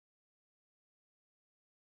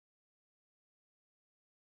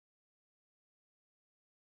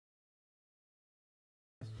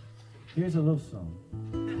Here's a love song.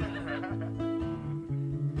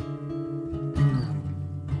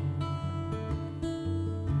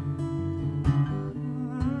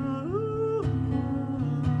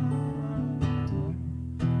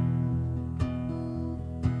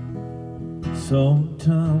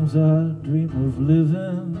 Sometimes I dream of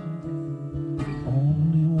living,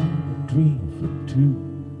 only one dream for two.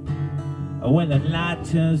 And when the night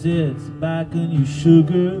turns its back on you,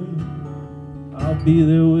 sugar, I'll be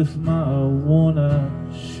there with my worn-out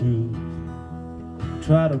shoes.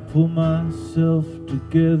 Try to pull myself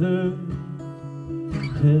together,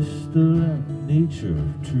 pistol and nature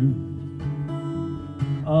of truth.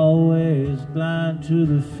 Always blind to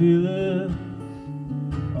the feeling,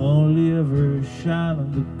 only ever shine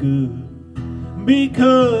on the good.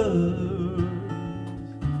 Because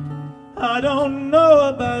I don't know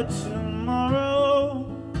about tomorrow.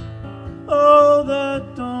 Oh,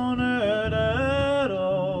 that don't hurt at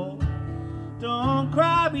all. Don't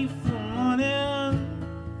cry before morning,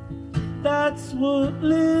 that's what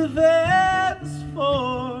living's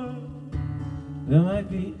for. There might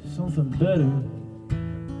be something better.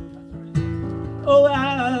 Oh,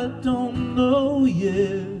 I don't know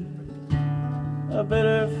yet. I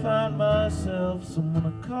better find myself someone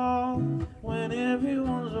to call when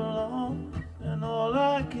everyone's alone, and all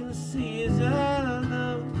I can see is I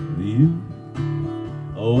love you.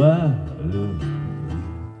 Oh, I love you.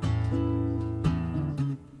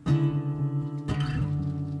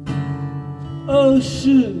 Oh,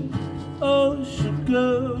 sugar, oh,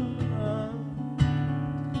 sugar,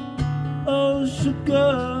 oh,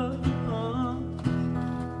 sugar.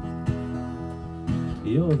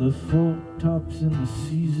 You're the four tops in the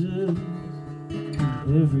seasons,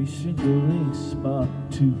 every single link spot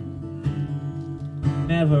too.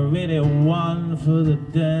 Never really one for the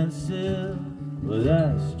dancing, but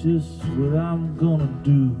that's just what I'm gonna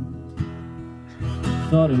do.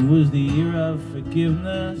 Thought it was the year of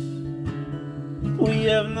forgiveness, we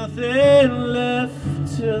have nothing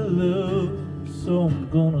left to lose, so I'm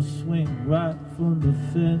gonna swing right from the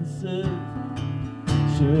fences,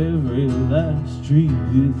 share every last dream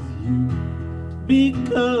with you.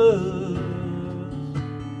 Because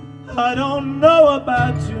I don't know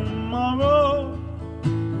about tomorrow.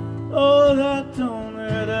 Oh, that don't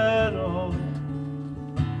hurt at all.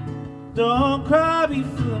 Don't cry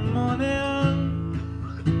before the morning,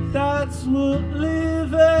 that's what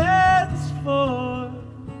living's for.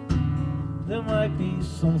 There might be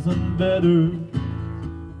something better.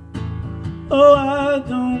 Oh, I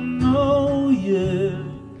don't know yet.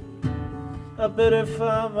 I better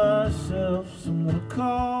find myself someone to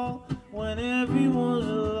call when everyone's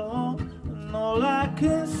alone, and all I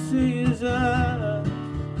can see is I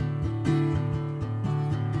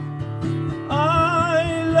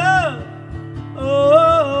love,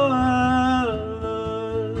 oh, I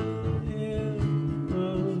love you.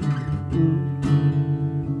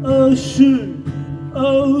 Oh, sugar,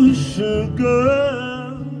 oh,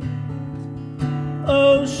 sugar,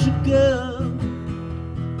 oh, sugar,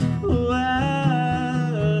 oh,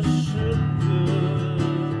 I sugar,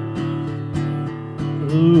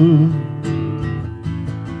 oh.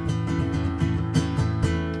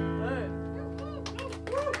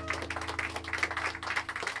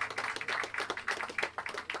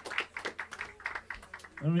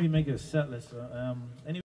 I don't really make it a set list.